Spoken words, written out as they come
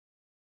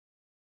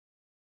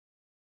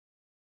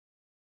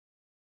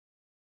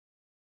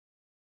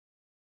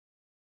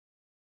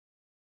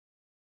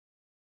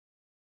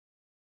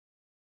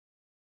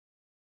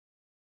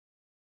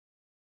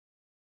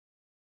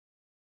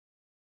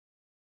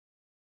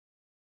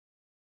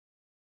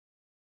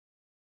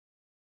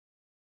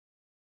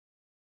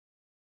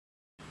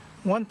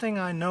One thing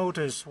I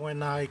noticed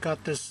when I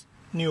got this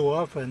new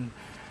oven,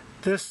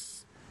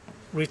 this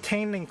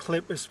retaining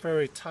clip is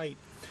very tight,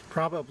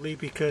 probably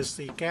because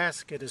the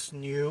gasket is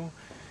new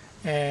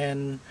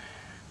and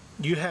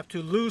you have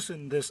to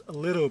loosen this a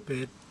little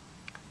bit,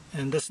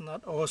 and this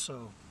nut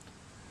also.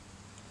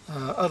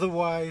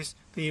 Otherwise,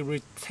 the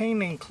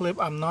retaining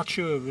clip, I'm not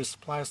sure if it's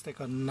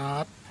plastic or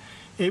not,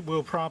 it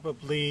will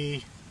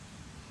probably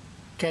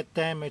get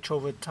damaged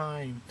over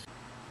time.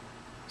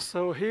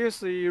 So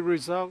here's the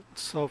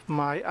results of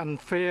my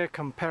unfair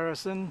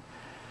comparison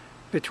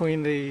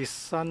between the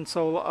Sun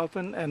solar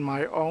oven and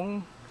my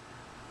own.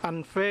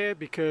 Unfair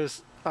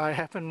because I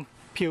haven't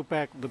peeled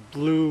back the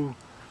blue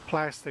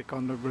plastic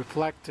on the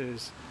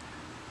reflectors,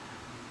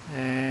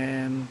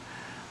 and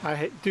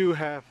I do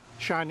have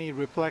shiny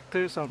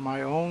reflectors on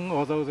my own,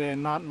 although they're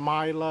not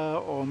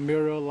Mylar or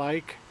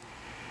mirror-like,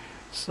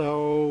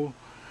 so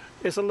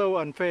it's a little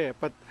unfair.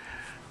 But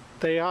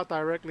they are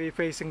directly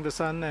facing the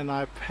sun, and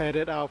I've had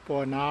it out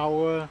for an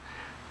hour.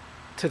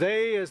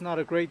 Today is not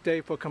a great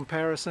day for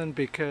comparison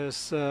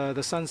because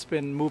the sun's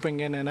been moving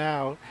in and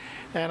out,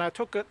 and I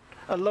took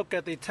a look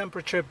at the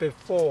temperature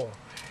before.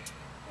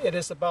 It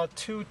is about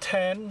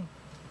 210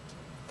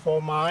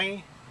 for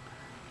my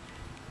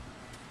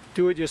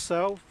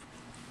do-it-yourself,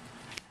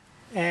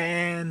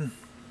 and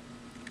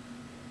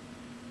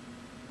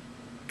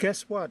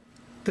guess what?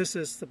 This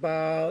is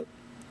about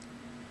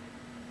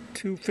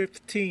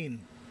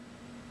 215.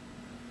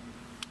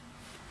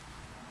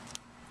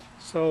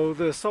 So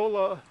the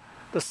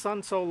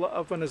Sun solar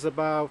oven is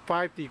about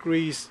 5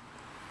 degrees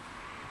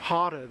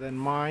hotter than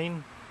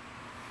mine,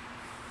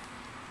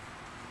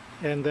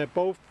 and they're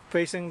both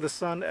facing the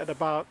sun at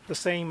about the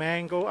same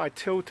angle. I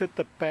tilted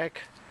the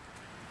back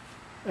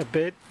a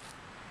bit.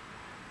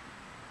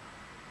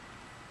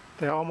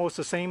 They're almost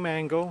the same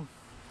angle,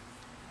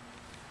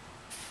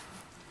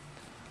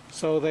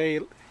 so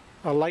they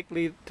are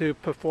likely to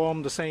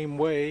perform the same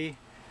way.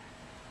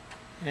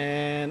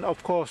 And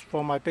of course,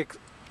 for my big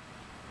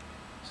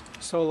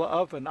solar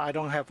oven, I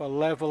don't have a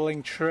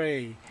leveling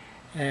tray,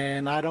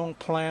 and I don't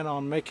plan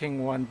on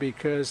making one,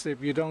 because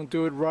if you don't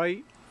do it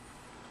right,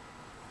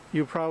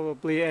 you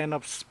probably end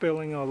up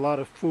spilling a lot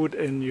of food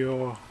in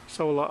your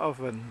solar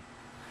oven.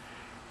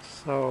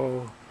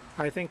 So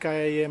I think I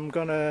am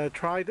gonna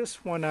try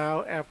this one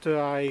out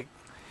after I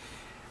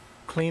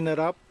clean it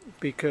up,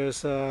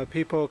 because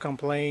people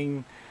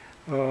complain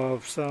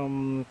of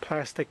some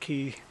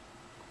plasticky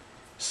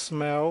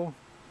smell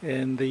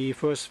in the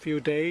first few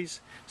days.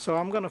 So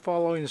I'm gonna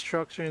follow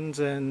instructions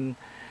and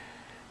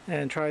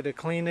try to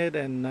clean it,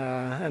 and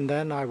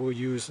then I will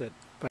use it.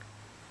 But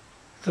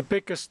the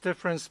biggest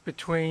difference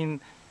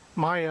between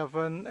my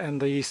oven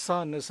and the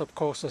Sun is, of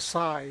course, the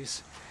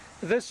size.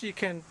 This you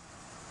can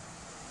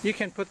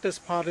put this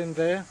pot in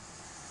there,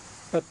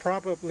 but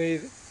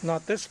probably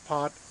not this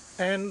pot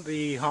and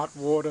the hot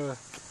water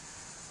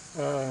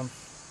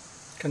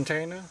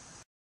container.